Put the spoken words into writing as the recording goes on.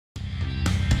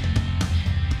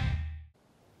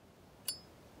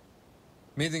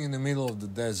Meeting in the middle of the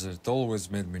desert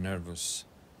always made me nervous.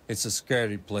 It's a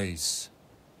scary place.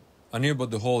 I knew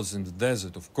about the holes in the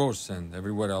desert, of course, and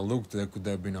everywhere I looked there could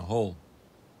have been a hole.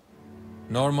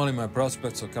 Normally my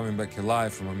prospects of coming back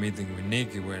alive from a meeting with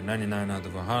Nicky were 99 out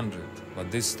of 100,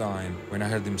 but this time, when I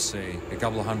heard him say, a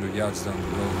couple of hundred yards down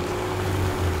the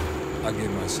road, I gave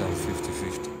myself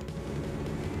 50-50.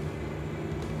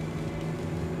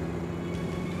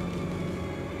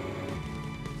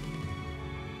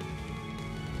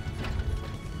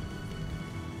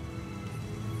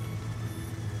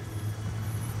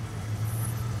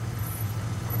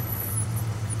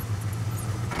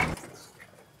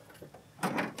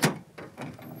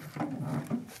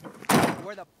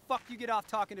 Where the fuck you get off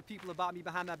talking to people about me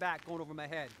behind my back, going over my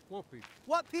head? What people?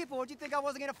 What people? What, do you think I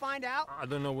wasn't gonna find out? I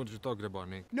don't know what you're talking about,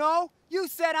 Nick. No? You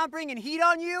said I'm bringing heat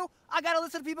on you? I gotta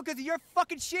listen to people because of your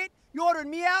fucking shit? You ordering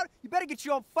me out? You better get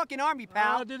your own fucking army,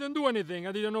 pal. I didn't do anything.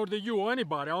 I didn't order you or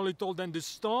anybody. I only told them this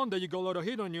stone that you got a lot of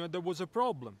heat on you and there was a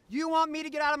problem. You want me to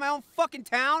get out of my own fucking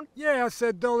town? Yeah, I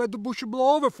said they'll let the bush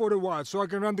blow over for a while so I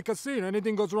can run the casino.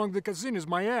 Anything goes wrong with the casino is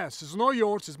my ass. It's not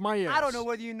yours, it's my ass. I don't know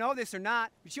whether you know this or not,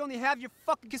 but you only have your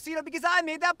fucking casino because I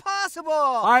made that possible.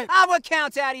 I'm what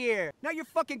counts out here. Not your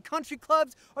fucking country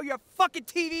clubs or your fucking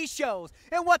TV shows.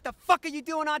 And what the fuck are you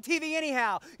doing on TV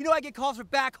anyhow? You know I get calls for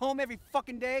back home every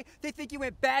fucking day. They think you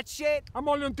went bad shit. I'm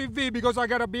only on TV because I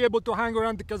gotta be able to hang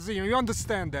around the casino. You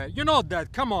understand that? You know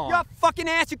that. Come on. Your fucking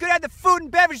ass. You could have the food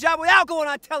and beverage job without going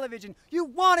on television. You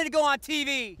wanted to go on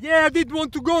TV. Yeah, I did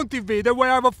want to go on TV. That way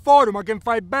I have a forum. I can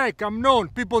fight back. I'm known.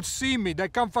 People see me. They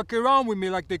can't fuck around with me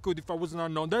like they could if I wasn't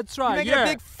unknown. That's right, You're making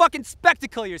a big fucking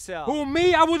spectacle of yourself. Who,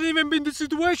 me? I wouldn't even be in the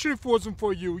situation if it wasn't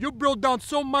for you. You brought down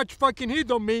so much fucking heat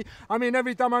on me. I mean,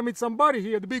 every time I meet somebody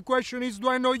here, the big question is, do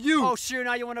I know you? Oh, sure,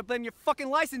 now you want to blame your fucking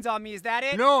license on me, is that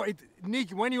it? No,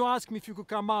 Nick, when you asked me if you could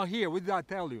come out here, what did I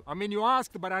tell you? I mean, you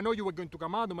asked, but I know you were going to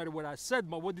come out no matter what I said,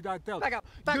 but what did I tell you? Back up.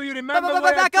 Do you remember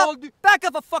what I told you? Back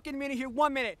up a fucking minute here,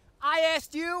 1 minute. I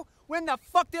asked you, when the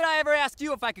fuck did I ever ask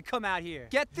you if I could come out here?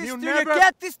 Get this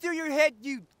through your head,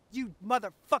 you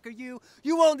motherfucker, you.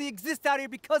 You only exist out here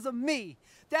because of me.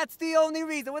 That's the only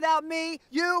reason. Without me,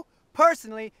 you,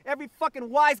 personally, every fucking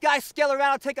wise guy scale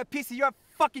around will take a piece of your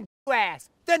fucking ass.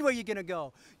 Then where you gonna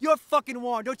go? You're fucking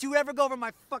warned. Don't you ever go over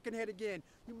my fucking head again.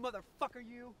 You motherfucker,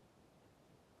 you.